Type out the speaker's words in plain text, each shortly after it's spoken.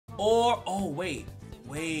Or, oh, wait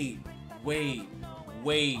a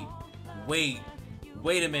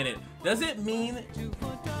minute. Does it mean...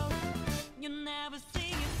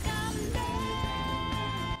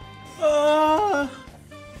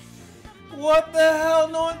 What the hell?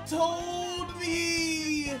 No one told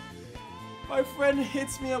me! My friend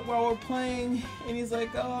hits me up while we're playing, and he's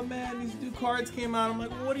like, oh man, these new cards came out. I'm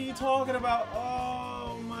like, what are you talking about?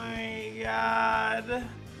 Oh my god.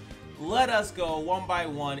 Let us go one by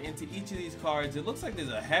one into each of these cards. It looks like there's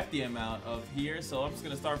a hefty amount of here, so I'm just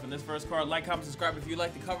going to start from this first card. Like, comment, subscribe if you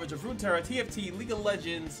like the coverage of Runeterra, TFT, League of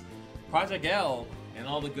Legends, Project L, and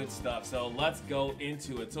all the good stuff. So let's go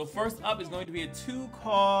into it. So first up is going to be a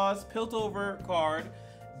 2-cost Piltover card.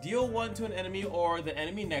 Deal 1 to an enemy or the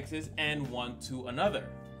enemy nexus and 1 to another.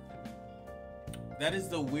 That is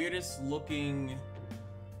the weirdest looking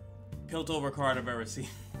Piltover card I've ever seen.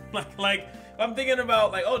 like I'm thinking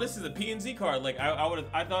about like, oh, this is a PNZ card. Like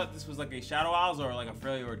I thought this was like a Shadow Isles or like a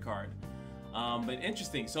Freljord card. But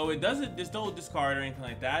interesting. So it doesn't, there's no discard or anything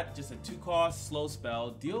like that. Just a 2-cost slow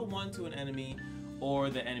spell. Deal 1 to an enemy or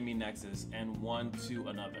the enemy nexus and 1 to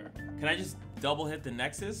another. Can I just double hit the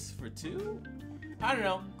nexus for 2? I don't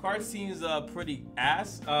know. Card seems pretty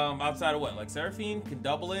ass. Outside of what, like Seraphine can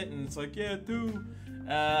double it, and it's like, yeah, do.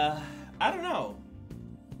 I don't know.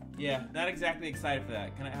 Yeah, not exactly excited for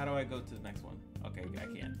that. Can I? How do I go to the next one? Okay, I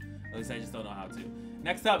can't. At least I just don't know how to.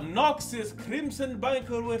 Next up, Noxus Crimson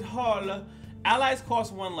Banquet Hall. Allies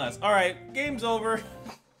cost 1 less. All right, game's over.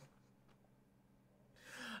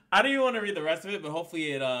 I don't even want to read the rest of it, but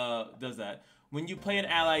hopefully it does that. When you play an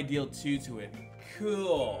ally, deal 2 to it.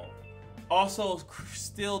 Cool. Also,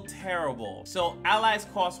 still terrible. So allies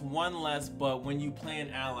cost 1 less, but when you play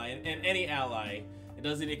an ally, and any ally,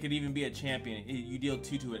 it could even be a champion, you deal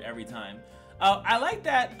 2 to it every time. I like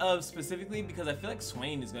that specifically because I feel like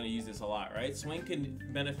Swain is going to use this a lot, right? Swain can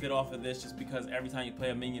benefit off of this just because every time you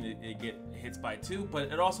play a minion, it gets hits by 2,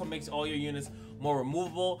 but it also makes all your units more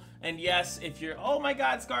removable. And yes, if you're, oh my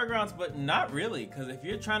god, Scargrounds, but not really, because if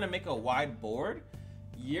you're trying to make a wide board,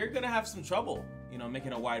 you're going to have some trouble, you know,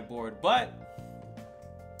 making a wide board. But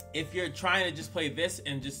if you're trying to just play this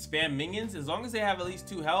and just spam minions, as long as they have at least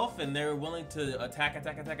 2 health and they're willing to attack,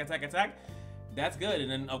 that's good. And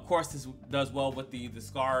then of course this does well with the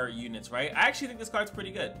Scar units, right? I actually think this card's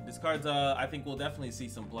pretty good. This card's I think we'll definitely see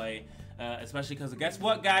some play, especially because guess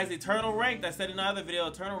what, guys? Eternal Ranked, I said in another video,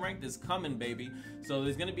 Eternal Ranked is coming, baby. So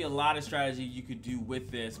there's gonna be a lot of strategy you could do with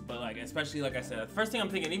this, but like, especially like I said, the first thing I'm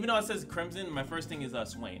thinking, even though it says Crimson, my first thing is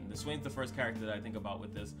Swain. The Swain's the first character that I think about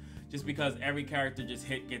with this, just because every character just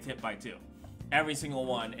gets hit by 2. Every single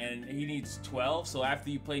one, and he needs 12, so after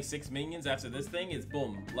you play 6 minions after this thing, it's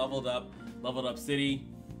boom, leveled up city.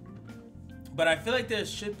 But I feel like there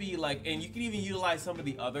should be like, and you can even utilize some of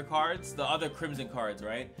the other cards, the other Crimson cards,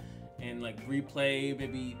 right? And like replay,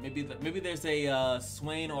 maybe there's a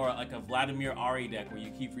Swain or like a Vladimir Ari deck where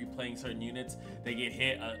you keep replaying certain units, they get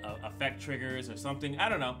hit, effect triggers or something. I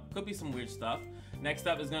don't know, could be some weird stuff. Next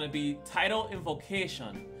up is going to be Tidal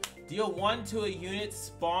Invocation. Deal 1 to a unit,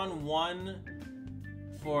 spawn 1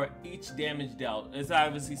 for each damage dealt. It's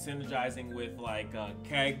obviously synergizing with like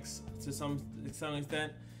kegs to some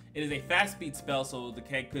extent. It is a fast speed spell, so the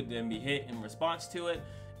keg could then be hit in response to it.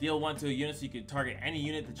 Deal 1 to a unit, so you can target any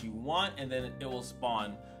unit that you want, and then it will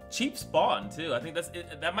spawn. Cheap spawn too. I think that's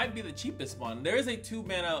it. That might be the cheapest spawn. There is a 2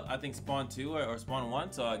 mana, I think, spawn 2 or spawn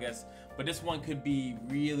 1. So I guess, but this one could be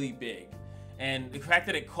really big, and the fact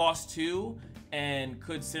that it costs 2 and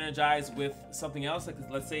could synergize with something else, like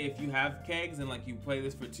let's say if you have kegs and like you play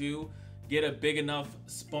this for 2, get a big enough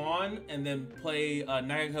spawn and then play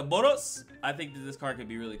Nagaboros, I think that this card could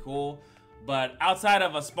be really cool. But outside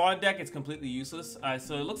of a spawn deck, it's completely useless.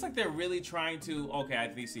 So it looks like they're really trying to, okay, I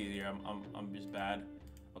think see it here, I'm just bad.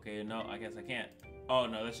 Okay, no, I guess I can't. Oh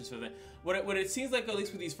no, that's just for the, what it seems like, at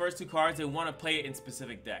least with these first 2 cards, they want to play it in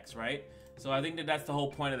specific decks, right? So I think that that's the whole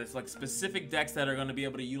point of this, like specific decks that are going to be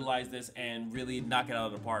able to utilize this and really knock it out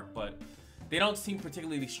of the park. But they don't seem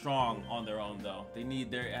particularly strong on their own though. They need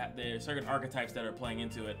their certain archetypes that are playing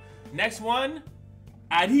into it. Next one,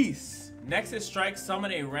 Aris. Nexus Strike,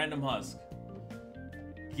 summon a random husk.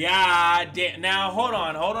 God damn. Now hold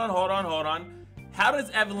on. How does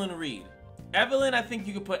Evelyn read? Evelyn, I think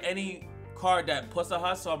you could put any card that puts a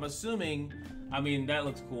husk, so I'm assuming, I mean, that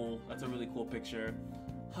looks cool. That's a really cool picture.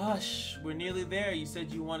 Hush, we're nearly there. You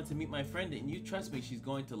said you wanted to meet my friend, and you trust me, she's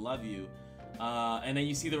going to love you. And then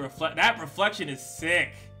you see the that reflection is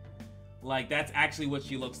sick. Like, that's actually what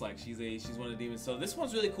she looks like. She's one of the demons. So this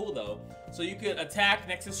one's really cool though. So you could attack,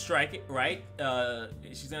 Nexus Strike it, right?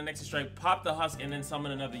 She's gonna Nexus Strike, pop the husk, and then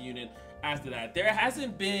summon another unit after that. There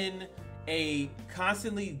hasn't been a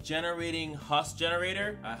constantly generating husk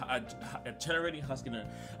generator, a generating husk generator.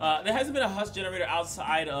 There hasn't been a husk generator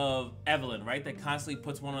outside of Evelyn, right? That constantly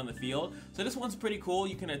puts one on the field. So this one's pretty cool.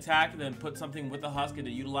 You can attack and then put something with the husk and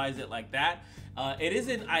to utilize it like that. It is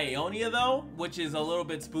in Ionia though, which is a little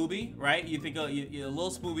bit spooby, right? You think you're a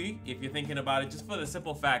little spooby if you're thinking about it, just for the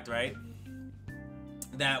simple fact, right?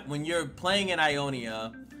 That when you're playing in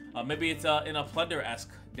Ionia, maybe it's in a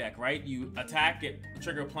plunder-esque deck, right? You attack, it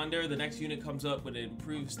trigger plunder, the next unit comes up with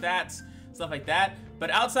improved stats, stuff like that. But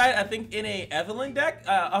outside, I think in a Evelyn deck,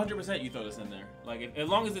 100% you throw this in there. Like, as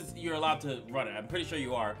long as you're allowed to run it, I'm pretty sure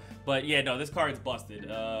you are. But yeah, no, this card's busted.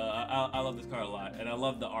 I love this card a lot, and I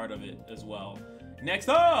love the art of it as well. Next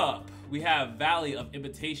up, we have Valley of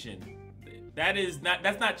Imitation.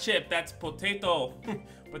 That's not chip, that's potato.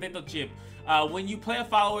 Potato chip. When you play a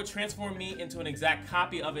follower, transform me into an exact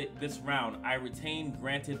copy of it this round. I retain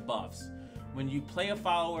granted buffs. When you play a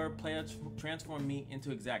follower, transform me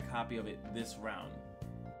into exact copy of it this round.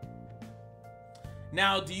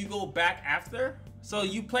 Now, do you go back after? So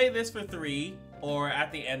you play this for 3 or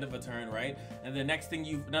at the end of a turn, right? And the next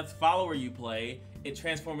follower you play, it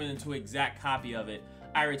transforms into an exact copy of it.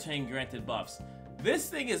 I retain granted buffs. This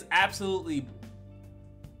thing is absolutely...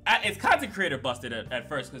 It's content creator busted at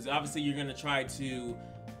first, because obviously you're gonna try to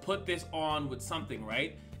put this on with something,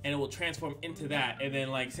 right? And it will transform into that. And then,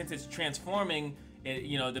 like, since it's transforming,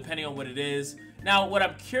 you know, depending on what it is. Now, what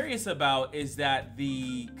I'm curious about is that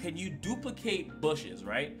can you duplicate bushes,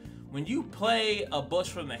 right? When you play a bush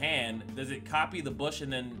from the hand, does it copy the bush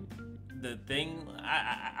and then the thing?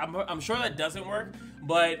 I'm sure that doesn't work,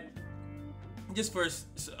 but just for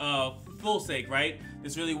full sake, right?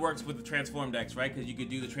 This really works with the transform decks, right? Because you could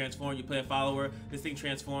do the transform, you play a follower, this thing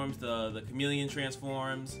transforms, the chameleon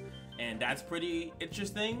transforms, and that's pretty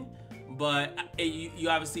interesting. But you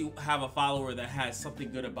obviously have a follower that has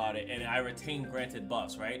something good about it, and I retain granted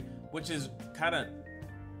buffs, right? Which is kind of,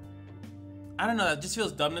 I don't know, it just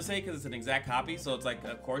feels dumb to say because it's an exact copy, so it's like,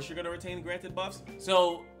 of course you're gonna retain granted buffs.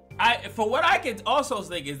 So for what I can also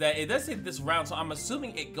think is that it does say this round, so I'm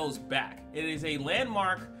assuming it goes back. It is a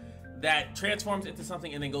landmark that transforms into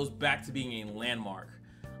something and then goes back to being a landmark.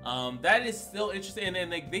 That is still interesting,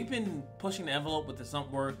 and they've been pushing the envelope with the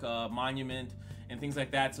sump work, monument, and things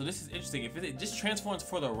like that. So this is interesting. If it just transforms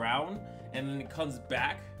for the round and then it comes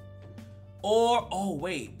back, or oh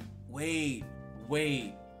wait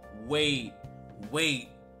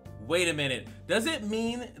a minute. Does it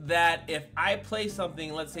mean that if I play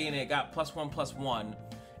something, let's say, and it got +1/+1,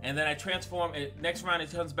 and then I transform it, next round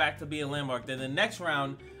it comes back to be a landmark, then the next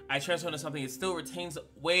round I transform to something, it still retains,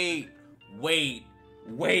 wait.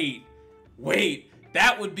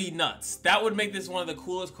 That would be nuts. That would make this one of the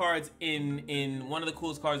coolest cards in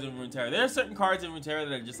Runeterra. There are certain cards in Runeterra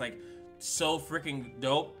that are just like so freaking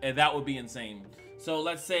dope, and that would be insane. So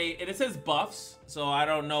let's say, and it says buffs, so I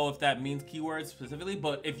don't know if that means keywords specifically,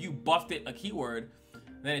 but if you buffed it a keyword,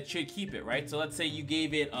 then it should keep it, right? So let's say you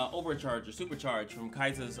gave it overcharge or supercharge from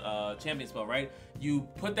Kaisa's champion spell, right? You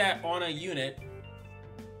put that on a unit.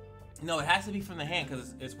 No, it has to be from the hand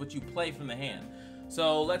because it's what you play from the hand.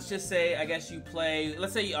 So let's just say, I guess you play,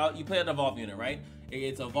 let's say you play an evolve unit, right?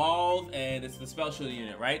 It's evolve and it's the spell shield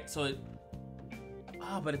unit, right? So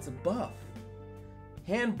but it's a buff,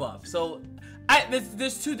 hand buff. So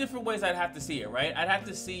there's 2 different ways I'd have to see it, right? I'd have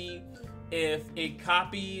to see if it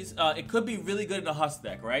copies, it could be really good in a husk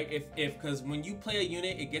deck, right? Because when you play a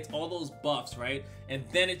unit, it gets all those buffs, right? And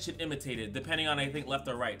then it should imitate it, depending on, I think, left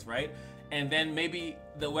or right, right? And then maybe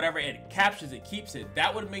whatever it captures, it keeps it.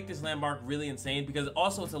 That would make this landmark really insane, because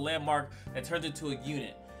also it's a landmark that turns into a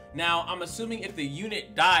unit. Now, I'm assuming if the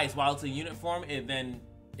unit dies while it's in unit form,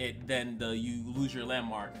 you lose your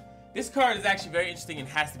landmark. This card is actually very interesting and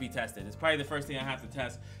has to be tested. It's probably the first thing I have to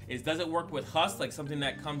test is, does it work with husk, like something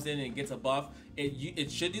that comes in and gets a buff? It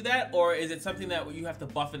should do that, or is it something that you have to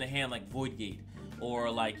buff in the hand, like Void Gate, or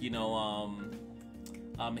like, you know,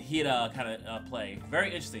 Hida kind of play. Very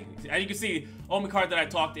interesting. As you can see, only card that I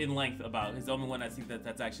talked in length about. It's the only one I think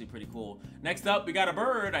that's actually pretty cool. Next up, we got a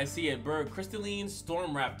bird. I see it. Bird, Crystalline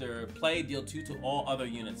Storm Raptor. Play, deal 2 to all other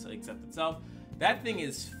units except itself. That thing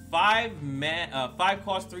is 5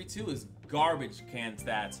 cost 3/2 is garbage can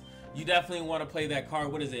stats. You definitely want to play that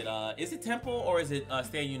card. What is it? Is it Temple or is it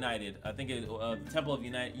Stand United? I think it's Temple of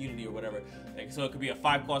Unity or whatever. So it could be a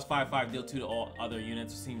 5 cost 5/5 deal 2 to all other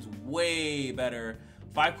units. It seems way better.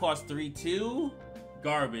 5 cost 3/2,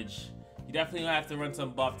 garbage. You definitely have to run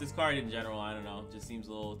some buff. This card in general, I don't know, just seems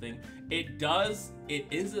a little thing. It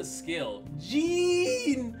is a skill.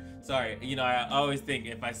 Gene! Sorry, you know, I always think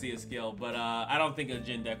if I see a skill, but I don't think a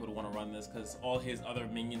Jin deck would want to run this because all his other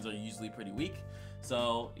minions are usually pretty weak.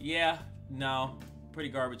 So yeah, no, pretty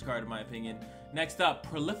garbage card in my opinion. Next up,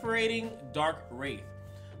 Proliferating Dark Wraith.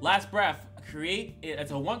 Last Breath, create,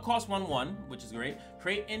 it's a 1-cost 1/1, which is great.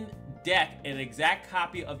 Create in deck an exact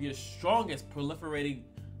copy of your strongest Proliferating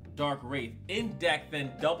Dark Wraith in deck,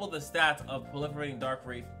 then double the stats of Proliferating Dark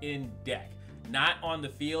Wraith in deck. Not on the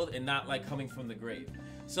field and not like coming from the grave.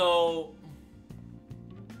 So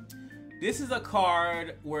this is a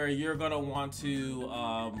card where you're gonna want to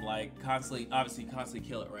like constantly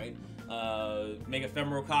kill it, right? Make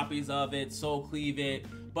ephemeral copies of it, soul cleave it.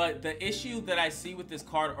 But the issue that I see with this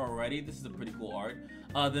card already, this is a pretty cool art.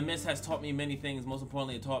 The Mist has taught me many things. Most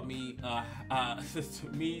importantly, it taught me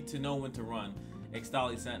me to know when to run.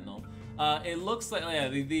 Extali Sentinel. It looks like, yeah,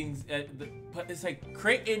 the things, it's like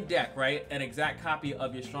create in deck, right? An exact copy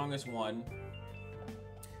of your strongest one,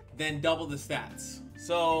 then double the stats.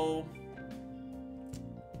 So,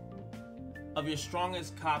 of your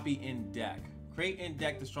strongest copy in deck. Create in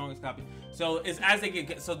deck the strongest copy. So it's as they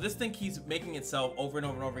get, so this thing keeps making itself over and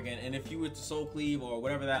over and over again. And if you were to soul cleave or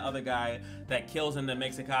whatever that other guy that kills and then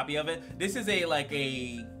makes a copy of it, this is a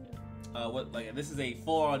this is a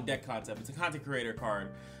full-on deck concept. It's a content creator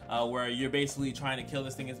card where you're basically trying to kill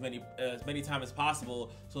this thing as many times as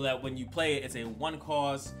possible, so that when you play it, it's a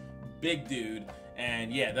 1-cost big dude.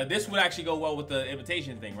 And yeah, this would actually go well with the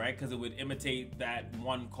imitation thing, right? Because it would imitate that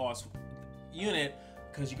 1-cost unit,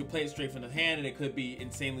 because you could play it straight from the hand and it could be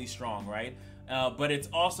insanely strong, right? But it's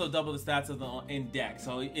also double the stats of the in deck,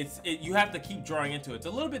 so you have to keep drawing into it. It's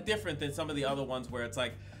a little bit different than some of the other ones where it's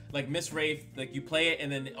like Miss Wraith, like you play it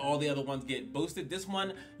and then all the other ones get boosted. This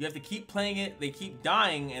one, you have to keep playing it, they keep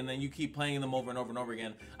dying, and then you keep playing them over and over and over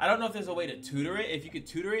again. I don't know if there's a way to tutor it. If you could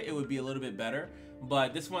tutor it, it would be a little bit better.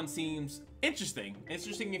 But this one seems interesting.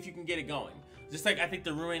 Interesting if you can get it going. Just like I think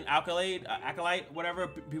the Ruin Acolyte, whatever,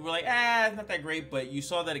 people were like, it's not that great, but you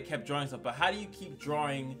saw that it kept drawing stuff. But how do you keep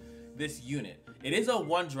drawing this unit? It is a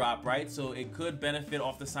 1-drop, right? So it could benefit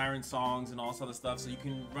off the Siren Songs and all this other stuff. So you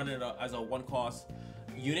can run it as a 1-cost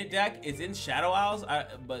unit deck. It's in Shadow Owls,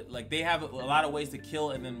 but like they have a lot of ways to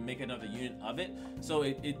kill and then make another unit of it.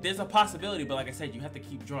 So there's a possibility, but like I said, you have to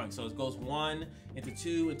keep drawing. So it goes 1 into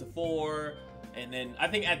 2 into 4. And then I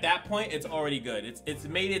think at that point it's already good. It's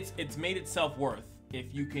made itself worth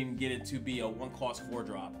if you can get it to be a 1-cost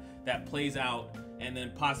 4-drop that plays out, and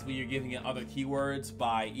then possibly you're giving it other keywords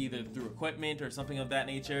by either through equipment or something of that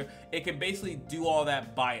nature. It can basically do all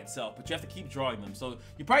that by itself, but you have to keep drawing them. So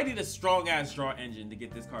you probably need a strong ass draw engine to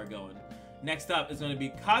get this card going. Next up is going to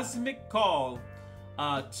be Cosmic Call,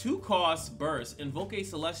 2-cost burst. Invoke a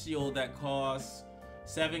celestial that costs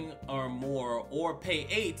 7 or more, or pay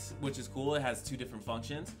 8, which is cool. It has 2 different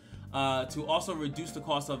functions, to also reduce the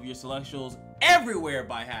cost of your celestials everywhere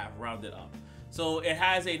by half, rounded up. So it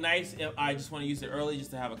has a nice, if I just want to use it early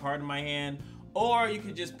just to have a card in my hand, or you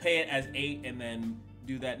could just pay it as 8 and then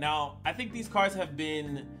do that. Now, I think these cards have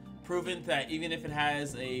been proven that even if it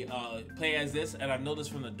has a play as this, and I've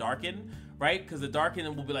noticed from the Darken, right? Because the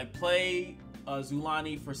Darken will be like play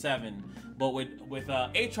Zulani for 7, but with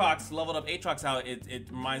Aatrox, leveled up Aatrox out, it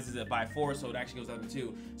reminds it by 4, so it actually goes down to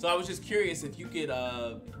 2. So I was just curious if you could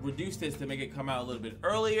reduce this to make it come out a little bit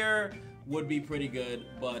earlier. Would be pretty good,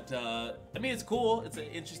 but I mean, it's cool. It's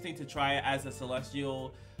interesting to try it as a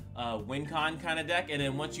Celestial win con kind of deck, and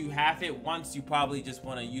then once you have it once, you probably just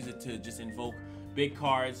want to use it to just invoke big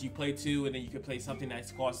cards. You play 2, and then you could play something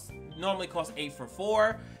that normally costs 8 for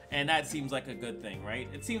 4, and that seems like a good thing, right?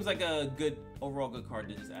 It seems like a good overall good card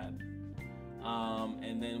to just add.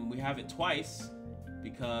 And then we have it twice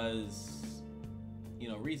because, you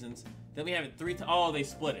know, reasons. Then we have it 3 times. Oh, they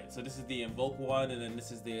split it. So this is the invoke one, and then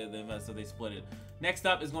this is the event, so they split it. Next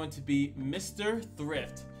up is going to be Mr.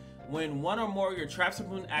 Thrift. When 1 or more of your traps or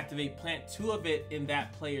boons activate, plant 2 of it in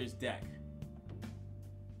that player's deck.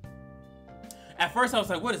 At first I was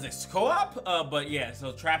like, what is this, co-op? But yeah,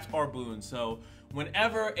 so traps or boons. So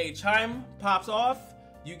whenever a chime pops off,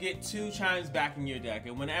 you get 2 chimes back in your deck.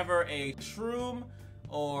 And whenever a shroom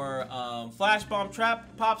or flash bomb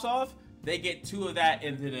trap pops off, they get 2 of that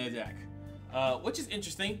into their deck. Which is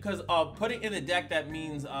interesting, because putting in the deck, that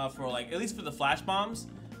means for like, at least for the flash bombs,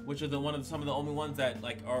 which are some of the only ones that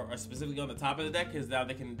like are specifically on the top of the deck, because now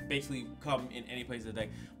they can basically come in any place of the deck.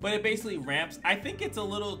 But it basically ramps. I think it's a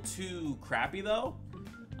little too crappy though,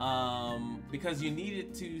 because you need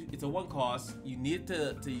it to. It's a 1-cost. You need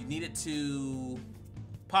it to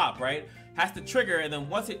pop, right? Has to trigger, and then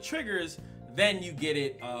once it triggers, then you get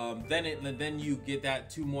it. Then you get that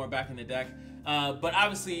 2 more back in the deck. But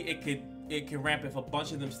obviously, it can ramp if a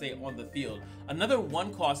bunch of them stay on the field. Another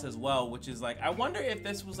 1 cost as well, which is like, I wonder if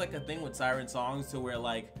this was like a thing with Siren Songs to where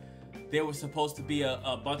like there was supposed to be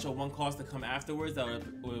a bunch of 1 cost to come afterwards that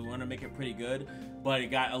would want to make it pretty good, but it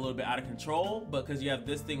got a little bit out of control. But because you have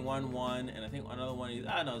this thing 1/1, and I think another one is,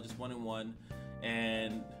 I don't know, just 1 and 1,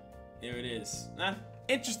 and there it is.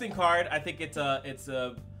 Interesting card. I think it's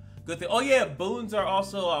a good thing. Oh yeah, boons are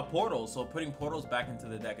also portals, so putting portals back into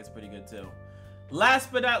the deck is pretty good too.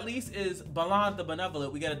 Last but not least is Balan the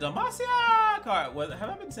Benevolent. We got a Demacia card. Have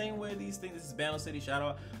I been saying where these things? This is Banner City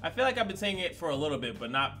Shadow. I feel like I've been saying it for a little bit,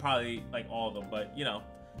 but not probably like all of them. But you know,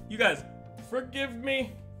 you guys forgive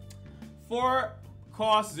me. 4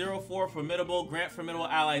 cost, 0/4 formidable. Grant formidable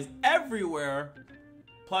allies everywhere.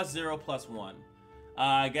 +0/+1.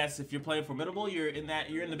 I guess if you're playing formidable, you're in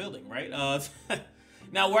the building, right?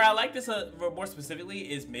 Now, where I like this more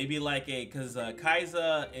specifically is maybe like because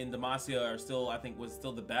Kai'Sa and Demacia are still, I think, was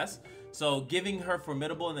still the best. So giving her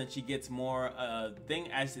formidable, and then she gets more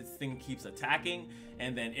thing as its thing keeps attacking,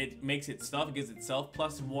 and then it makes its stuff, it gives itself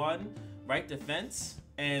 +1, right, defense.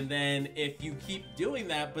 And then if you keep doing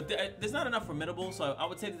that, but there's not enough formidable, so I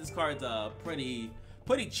would say that this card's pretty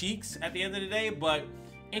cheeks at the end of the day, but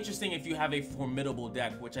interesting if you have a formidable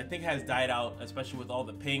deck, which I think has died out, especially with all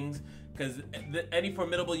the pings, because any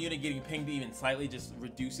formidable unit getting pinged even slightly just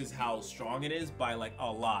reduces how strong it is by like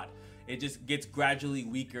a lot. It just gets gradually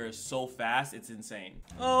weaker so fast, it's insane.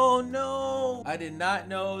 Oh no! I did not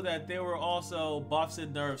know that there were also buffs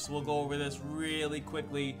and nerfs. We'll go over this really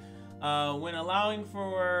quickly. When allowing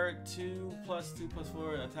for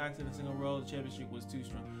 2+2+4 attacks in a single row, the champion streak was too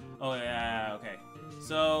strong. Oh yeah, okay.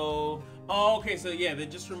 So, okay, so yeah, they're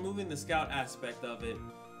just removing the scout aspect of it,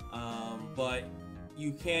 but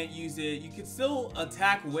you can't use it. You can still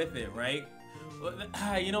attack with it, right?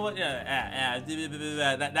 You know what?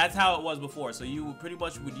 That's how it was before. So you pretty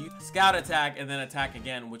much would use scout attack and then attack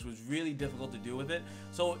again, which was really difficult to do with it.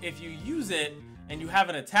 So if you use it and you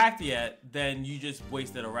haven't attacked yet, then you just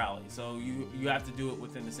wasted a rally. So you have to do it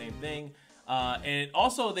within the same thing. And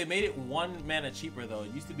also they made it 1 mana cheaper though.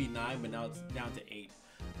 It used to be 9, but now it's down to 8.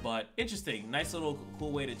 But interesting, nice little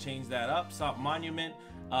cool way to change that up. Swap Monument,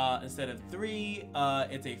 instead of 3,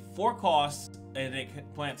 it's a 4 cost and it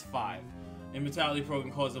plants 5. Immortality Pro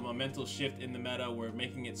can cause a mental shift in the meta where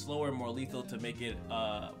making it slower and more lethal to make it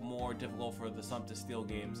more difficult for the Sump to steal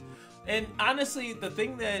games. And honestly, the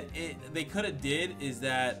thing that they could have did is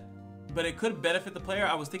that, but it could benefit the player.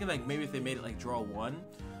 I was thinking like maybe if they made it like draw 1,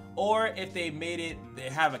 or if they made it, they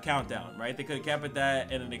have a countdown, right? They could have kept it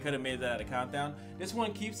that, and then they could have made that a countdown. This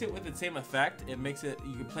one keeps it with the same effect. It makes it,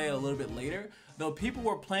 you can play it a little bit later. Though people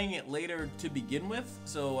were playing it later to begin with,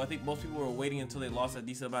 so I think most people were waiting until they lost a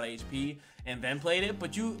decent amount of HP and then played it.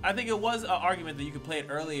 But I think it was an argument that you could play it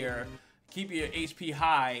earlier, keep your HP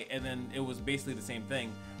high, and then it was basically the same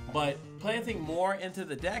thing. But planting more into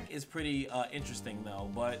the deck is pretty interesting though,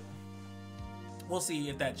 but we'll see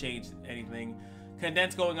if that changed anything.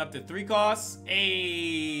 Condense going up to 3 costs.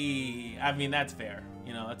 Hey, I mean, that's fair.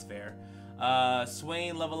 You know, that's fair.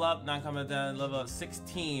 Swain level up, non-combat down, level up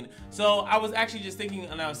 16. So I was actually just thinking,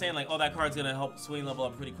 and I was saying like, oh, that card's gonna help Swain level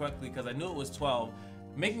up pretty quickly because I knew it was 12.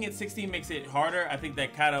 Making it 16 makes it harder. I think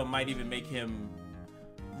that kind of might even make him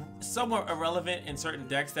somewhat irrelevant in certain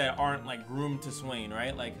decks that aren't like groomed to Swain,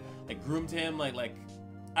 right? Like groomed to him, like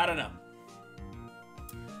I don't know.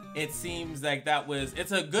 It seems like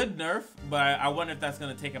it's a good nerf, but I wonder if that's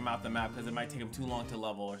going to take him out the map because it might take him too long to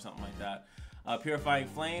level or something like that. Purifying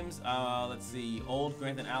Flames, let's see, old,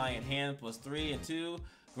 grant an ally in hand, +3 and 2.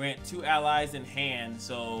 Grant 2 allies in hand,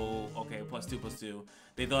 so, okay, +2/+2.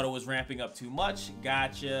 They thought it was ramping up too much,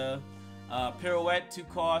 gotcha. Pirouette, 2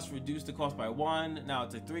 costs, reduce the cost by 1. Now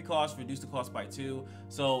it's a 3 cost, reduce the cost by 2.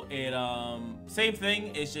 So it, same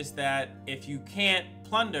thing, it's just that if you can't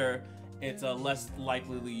plunder, it's a less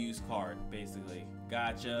likely to use card, basically.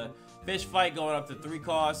 Gotcha. Fish Fight going up to 3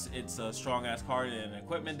 costs. It's a strong ass card in an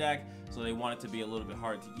equipment deck, so they want it to be a little bit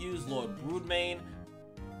hard to use. Lord Broodmane.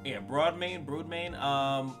 Yeah, Broodmane.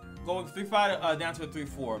 Going 3/5 down to a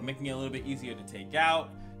 3/4, making it a little bit easier to take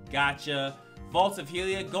out. Gotcha. Vaults of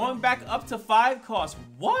Helia going back up to 5 costs.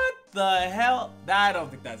 What the hell? I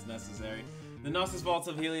don't think that's necessary. The Gnosis Vaults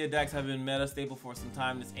of Helia decks have been meta stable for some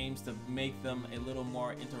time. This aims to make them a little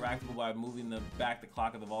more interactable by moving back the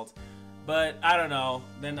clock of the vaults. But I don't know.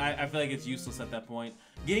 Then I feel like it's useless at that point.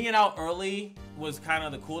 Getting it out early was kind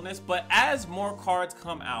of the coolness. But as more cards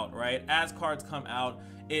come out, right? As cards come out,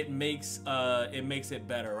 it makes it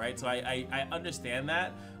better, right? So I understand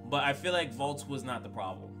that, but I feel like vaults was not the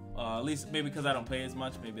problem. At least maybe because I don't play as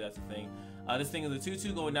much. Maybe that's the thing. This thing is a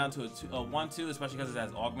 2/2 going down to a 1/2, especially because it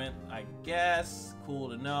has augment, I guess. Cool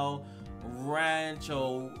to know.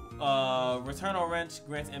 Rancho. Returnal Wrench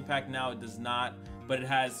grants impact now. It does not, but it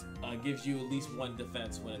has gives you at least 1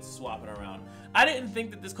 defense when it's swapping around. I didn't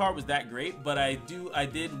think that this card was that great, but I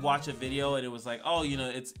did watch a video and it was like, oh, you know,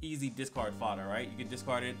 it's easy discard fodder, right? You can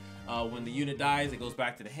discard it when the unit dies, it goes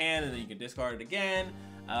back to the hand, and then you can discard it again.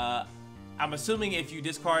 I'm assuming if you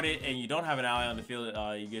discard it and you don't have an ally on the field,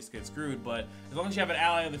 you just get screwed. But as long as you have an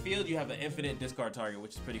ally on the field, you have an infinite discard target,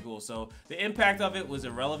 which is pretty cool. So the impact of it was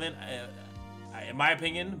irrelevant, in my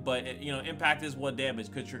opinion. But you know, impact is 1 damage,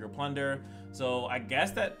 could trigger plunder. So I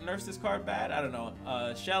guess that nerfs this card bad. I don't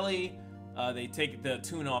know. Shelly, they take the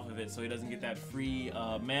tune off of it, so he doesn't get that free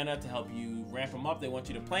mana to help you ramp him up. They want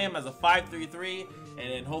you to play him as a 5/3/3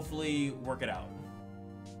 and then hopefully work it out.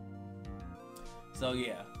 So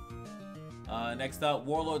yeah. Next up,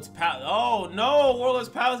 Warlord's Palace. Oh no, Warlord's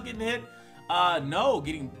Palace getting hit. No,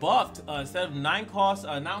 getting buffed. Instead of 9 costs,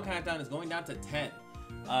 now countdown is going down to 10.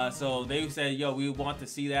 So they said, yo, we want to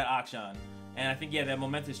see that Akshan. And I think, yeah, that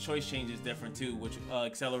momentous choice change is different too, which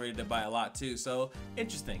accelerated it by a lot too. So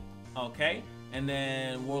interesting. Okay. And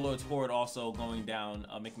then Warlord's Horde also going down,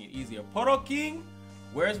 making it easier. Poro King,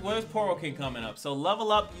 where's Poro King coming up? So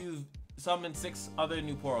level up, you've summoned 6 other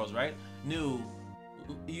new Poros, right?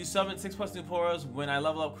 You summon 6+ new Poros. When I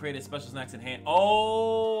level up, create special snacks in hand.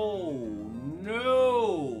 Oh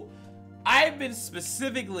no! I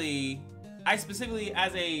specifically as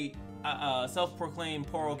a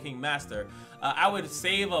self-proclaimed Poro King master, I would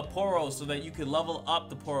save a Poro so that you could level up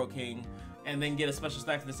the Poro King and then get a special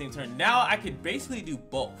snack in the same turn. Now I could basically do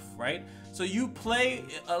both, right? So you play,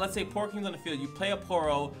 let's say Poro King's on the field. You play a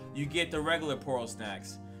Poro, you get the regular Poro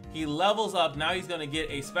snacks. He levels up. Now he's gonna get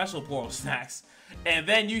a special Poro snacks. And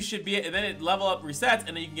then you should be, and then it level up resets, and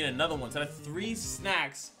then you can get another one. So that's 3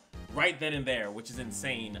 snacks right then and there, which is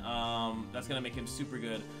insane. That's gonna make him super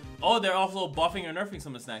good. Oh, they're also buffing or nerfing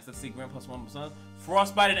some of the snacks. Let's see, Grant +1+1.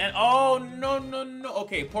 Frostbite and oh no.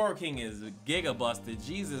 Okay, Poro King is giga busted.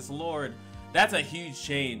 Jesus Lord, that's a huge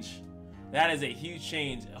change. That is a huge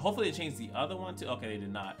change. Hopefully they changed the other one too. Okay, they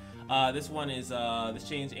did not. This one is, this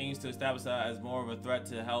change aims to establish that as more of a threat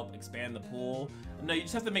to help expand the pool. No, you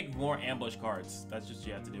just have to make more ambush cards. That's just what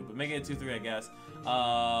you have to do. But make it a 2/3, I guess.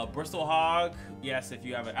 Bristol Hog, yes, if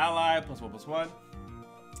you have an ally, +1/+1.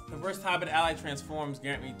 The first time an ally transforms,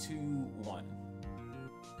 grant me 2/1.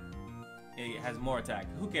 It has more attack.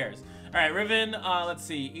 Who cares? Alright, Riven, let's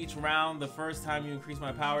see. Each round, the first time you increase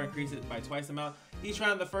my power, increase it by twice the amount. Each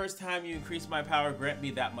round, the first time you increase my power, grant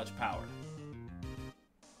me that much power.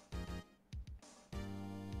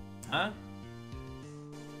 Huh?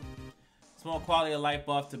 Small quality of life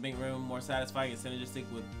buff to make room more satisfying and synergistic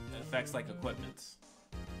with effects like equipment.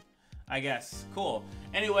 I guess. Cool.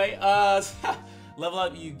 Anyway, level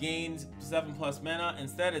up, you gained 7+ mana.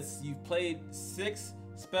 Instead, you've played 6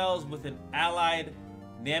 spells with an allied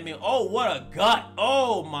Nami. Oh, what a gut!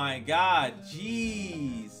 Oh my god,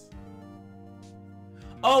 jeez.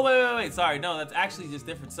 Oh, wait. Sorry, no, that's actually just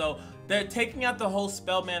different. So they're taking out the whole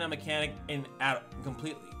spell mana mechanic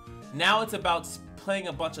completely. Now it's about playing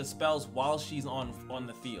a bunch of spells while she's on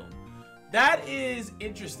the field. That is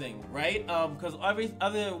interesting, right? Because every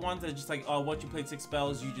other ones are just like, oh, once you played 6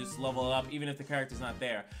 spells, you just level it up, even if the character's not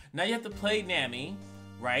there. Now you have to play Nami,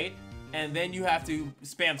 right? And then you have to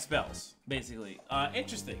spam spells, basically.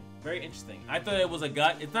 Interesting, very interesting. I thought it was a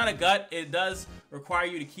gut. It's not a gut. It does require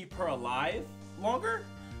you to keep her alive longer.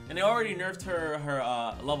 And they already nerfed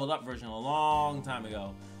her leveled up version a long time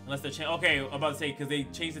ago. Unless they're okay, I'm about to say, because they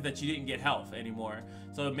changed it that you didn't get health anymore.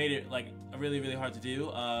 So it made it like really, really hard to do.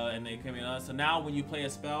 And they came in on. So now when you play a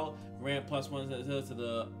spell, grant +1 to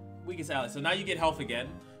the weakest ally. So now you get health again.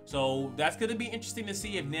 So that's gonna be interesting to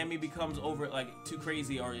see if Nami becomes too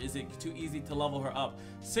crazy, or is it too easy to level her up.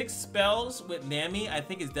 6 spells with Nami, I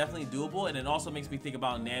think is definitely doable, and it also makes me think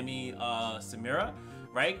about Nami Samira,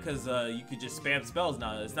 right? Because you could just spam spells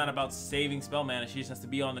now. It's not about saving spell mana. She just has to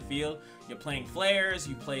be on the field. You're playing flares.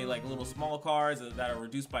 You play like little small cards that are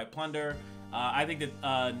reduced by plunder. I think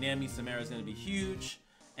that Nami Samira is gonna be huge.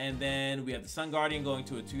 And then we have the Sun Guardian going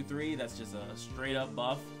to a 2/3. That's just a straight up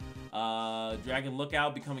buff. Dragon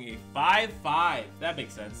Lookout becoming a 5/5. That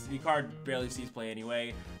makes sense. The card barely sees play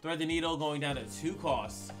anyway. Thread the Needle going down to 2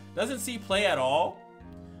 costs. Doesn't see play at all,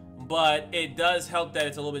 but it does help that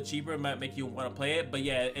it's a little bit cheaper. It might make you want to play it. But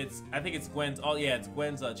yeah, I think it's Gwen's. Oh yeah, it's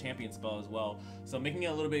Gwen's champion spell as well. So making it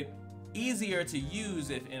a little bit easier to use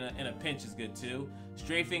if in a pinch is good too.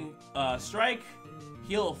 Strafing Strike,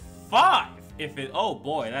 heal 5 if it. Oh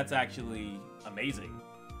boy, that's actually amazing.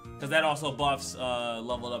 Because that also buffs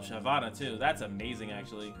leveled up Shyvana too. That's amazing,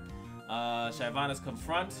 actually. Shyvana's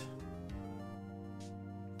Confront.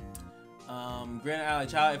 Grant an ally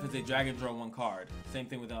child if it's a dragon, draw 1 card. Same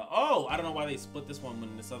thing with oh, I don't know why they split this one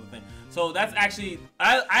when this other thing. So that's actually,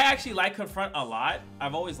 I actually like Confront a lot.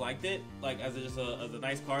 I've always liked it, like as a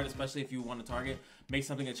nice card, especially if you want to target, make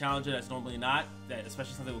something a challenger that's normally not, that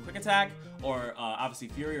especially something with quick attack or obviously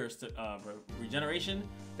Fury or regeneration.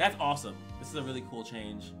 That's awesome. This is a really cool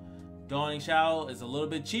change. Dawning Shadow is a little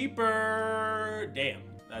bit cheaper. Damn.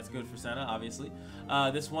 That's good for Senna, obviously.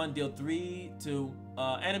 This one, deal 3 to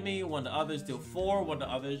enemy, 1 to others, deal 4, 1 to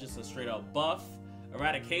others, just a straight up buff.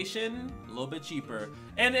 Eradication, a little bit cheaper.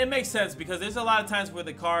 And it makes sense because there's a lot of times where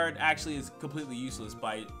the card actually is completely useless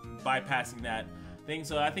by bypassing that thing.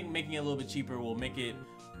 So I think making it a little bit cheaper will make it,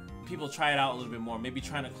 people try it out a little bit more. Maybe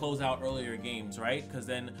trying to close out earlier games, right? Because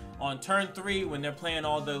then on turn 3, when they're playing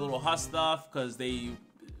all the little husk stuff, because they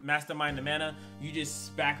mastermind the mana, you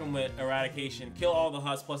just back them with Eradication, kill all the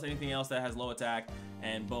Husk plus anything else that has low attack,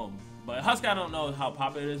 and boom. But Husk, I don't know how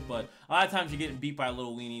popular it is, but a lot of times you're getting beat by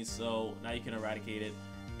little weenies, so now you can eradicate it.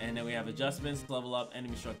 And then we have adjustments, level up,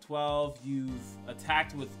 enemy struck 12. You've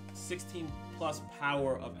attacked with 16 plus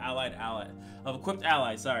power of equipped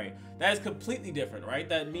allies, sorry. That is completely different, right?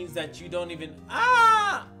 That means that you don't even,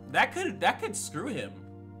 that could screw him.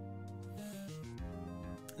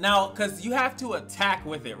 Now, because you have to attack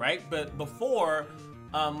with it, right? But before,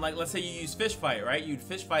 like let's say you use Fish Fight, right? You'd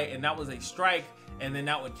Fish Fight and that was a strike and then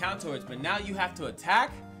that would count towards, but now you have to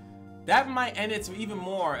attack. That might end it to even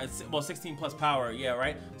more, well, 16 plus power, yeah,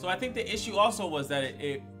 right? So I think the issue also was that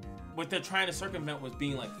what they're trying to circumvent was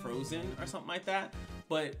being like frozen or something like that.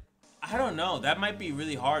 But I don't know, that might be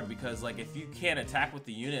really hard because like if you can't attack with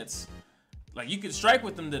the units, like you could strike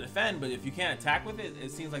with them to defend, but if you can't attack with it,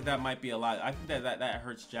 it seems like that might be a lot. I think that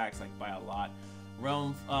hurts Jax like by a lot.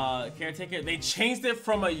 Realm Caretaker, they changed it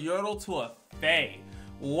from a Yordle to a Fae.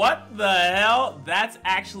 What the hell? That's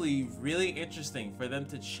actually really interesting for them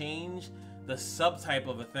to change the subtype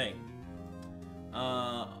of a thing.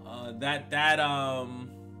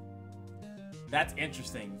 That's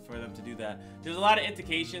interesting for them to do that. There's a lot of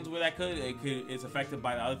indications where it's affected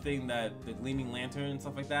by the other thing, that the Gleaming Lantern and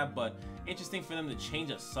stuff like that, but interesting for them to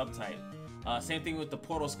change a subtype. Same thing with the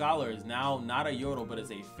Portal Scholar, is now not a Yordle, but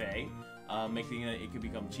it's a Fae, making it could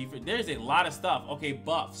become cheaper. There's a lot of stuff. Okay,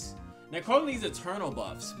 buffs. They're calling these eternal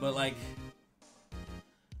buffs, but like,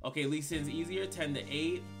 okay, Lee Sin's easier, 10 to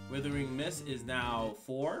 8. Withering Mist is now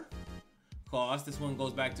 4 cost. This one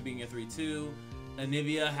goes back to being a 3-2.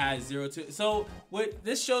 Anivia has 0-2. So what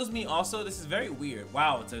this shows me also, this is very weird.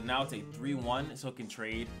 Wow, now it's a 3-1, so it can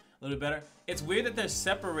trade a little bit better. It's weird that they're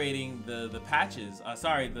separating the patches.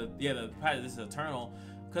 The patches. This is Eternal,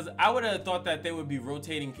 because I would have thought that they would be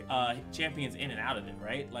rotating champions in and out of it,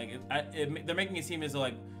 right? Like they're making it seem as though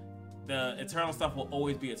like the Eternal stuff will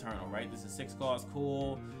always be Eternal, right? This is 6 cost,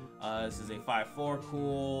 cool. This is a 5-4,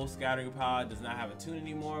 cool. Scattering Pod does not have a tune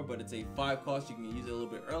anymore, but it's a 5 cost. You can use it a little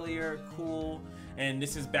bit earlier, cool. And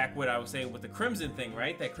this is back what I was saying with the Crimson thing,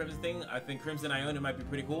 right? That Crimson thing, I think Crimson Iona might be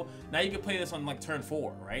pretty cool. Now you can play this on like turn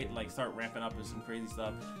 4, right? Like start ramping up with some crazy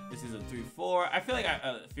stuff. This is a 3-4. I feel like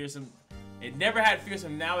Fearsome, it never had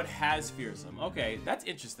Fearsome, now it has Fearsome. Okay, that's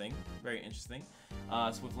interesting, very interesting.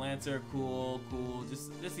 Swift Lancer, cool. These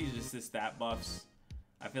are just the stat buffs.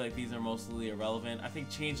 I feel like these are mostly irrelevant. I think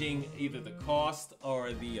changing either the cost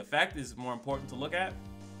or the effect is more important to look at.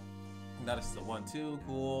 That is the 1-2,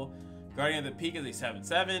 cool. Guardian of the Peak is a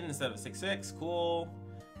 7-7 instead of a 6-6, cool.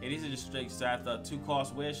 Yeah, these are just straight stats. 2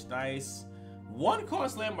 cost Wish, nice. 1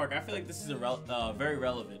 cost Landmark. I feel like this is very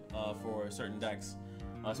relevant for certain decks,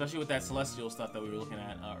 especially with that Celestial stuff that we were looking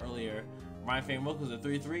at earlier. Mind Fang Milk is a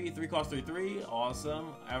 3-3, 3 cost 3-3, awesome.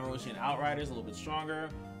 Evolution Outriders a little bit stronger.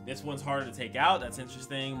 This one's harder to take out, that's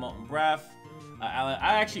interesting. Molten Breath.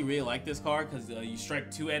 I actually really like this card because you strike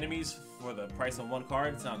 2 enemies for the price of 1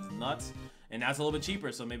 card. It sounds nuts. And that's a little bit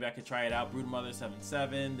cheaper, so maybe I could try it out. Broodmother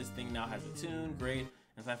 7-7. This thing now has a tune, great.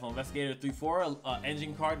 Insightful Investigator 3-4.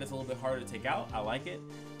 Engine card that's a little bit harder to take out. I like it.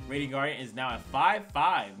 Radiant Guardian is now at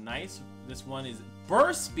 5-5. Nice. This one is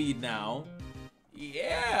burst speed now.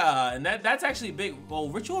 Yeah, and that's actually big. Well,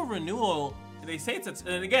 Ritual Renewal, they say it's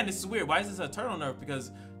and again, this is weird. Why is this Eternal nerf?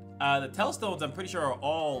 Because the Telstones, I'm pretty sure, are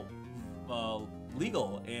all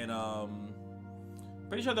legal, and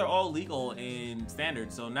pretty sure they're all legal in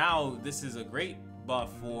Standard. So now this is a great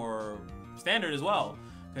buff for Standard as well,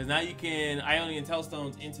 because now you can Ionian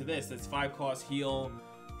Telstones into this. That's 5 cost, heal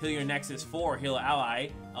your Nexus 4, heal ally,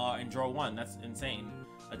 and draw 1. That's insane.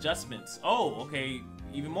 Adjustments. Oh, okay,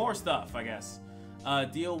 even more stuff, I guess.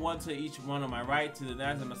 Deal 1 to each one on my right to the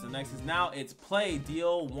Nexus. Now it's play.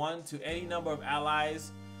 Deal 1 to any number of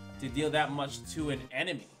allies to deal that much to an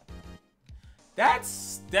enemy.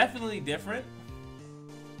 That's definitely different.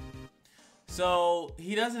 So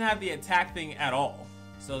he doesn't have the attack thing at all.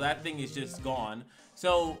 So that thing is just gone.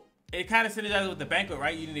 So it kind of synergizes with the banquet,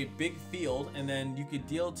 right? You need a big field, and then you could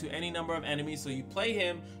deal to any number of enemies. So you play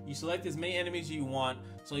him, you select as many enemies you want.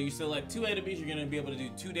 So you select 2 enemies, you're gonna be able to do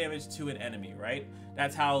 2 damage to an enemy, right?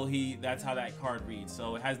 That's how that card reads.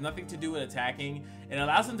 So it has nothing to do with attacking. It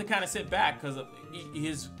allows him to kind of sit back because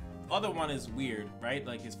his other one is weird, right?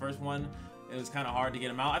 Like his first one, it was kind of hard to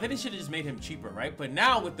get him out. I think they should have just made him cheaper, right? But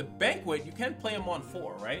now with the banquet, you can play him on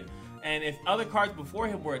 4, right? And if other cards before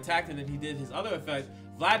him were attacked and then he did his other effect,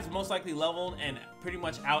 Vlad's most likely leveled and pretty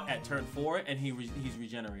much out at turn 4, and he's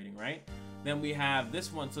regenerating, right? Then we have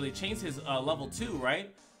this one. So they changed his level 2,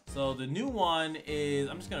 right? So the new one is,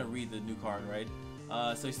 I'm just gonna read the new card, right?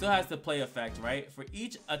 So he still has the play effect, right? For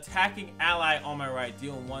each attacking ally on my right,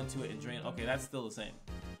 deal 1 to it and drain. Okay, that's still the same.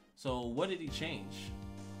 So what did he change?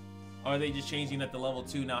 Or are they just changing that the level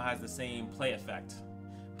 2 now has the same play effect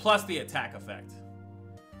plus the attack effect?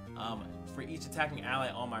 For each attacking ally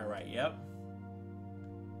on my right, yep.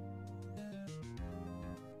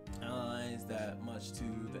 Allies that much to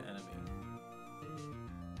the enemy.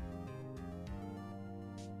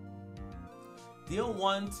 Deal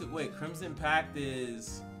 1 to, wait, Crimson Pact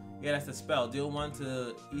is, yeah, that's the spell. Deal 1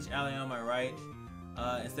 to each ally on my right.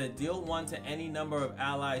 Instead, deal 1 to any number of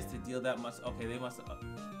allies to deal that much. Okay, they must,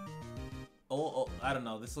 oh, I don't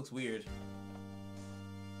know, this looks weird.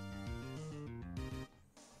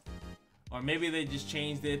 Or maybe they just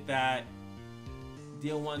changed it that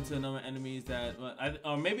deal 1 to a number of enemies that,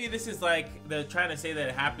 or maybe this is like they're trying to say that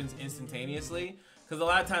it happens instantaneously, because a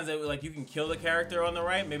lot of times they, like, you can kill the character on the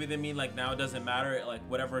right. Maybe they mean like now it doesn't matter, like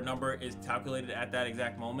whatever number is calculated at that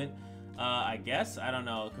exact moment. I guess, I don't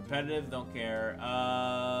know. Competitive, don't care.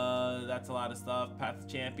 That's a lot of stuff. Path to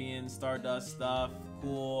Champions, Stardust stuff,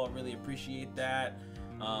 cool. I really appreciate that.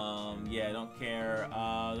 Yeah, don't care.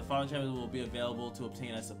 The following champions will be available to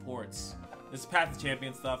obtain as supports. This Path to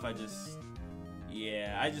Champions stuff, I just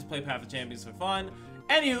play Path to Champions for fun.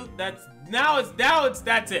 Anywho,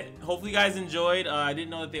 that's it. Hopefully you guys enjoyed. I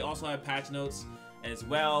didn't know that they also have patch notes as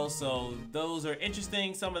well, so those are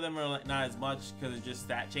interesting. Some of them are like not as much because it's just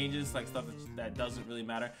stat changes, like stuff that doesn't really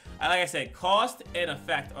matter. Like I said, cost and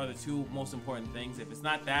effect are the 2 most important things. If it's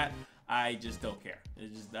not that, I just don't care.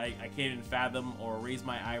 It's just, I can't even fathom or raise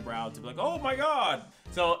my eyebrow to be like, oh my god.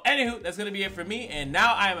 So anywho, that's gonna be it for me, and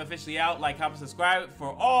now I am officially out. Like, comment, subscribe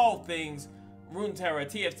for all things Runeterra,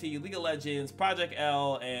 TFT, League of Legends, Project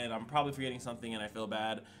L, and I'm probably forgetting something and I feel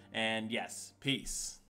bad. And yes, peace.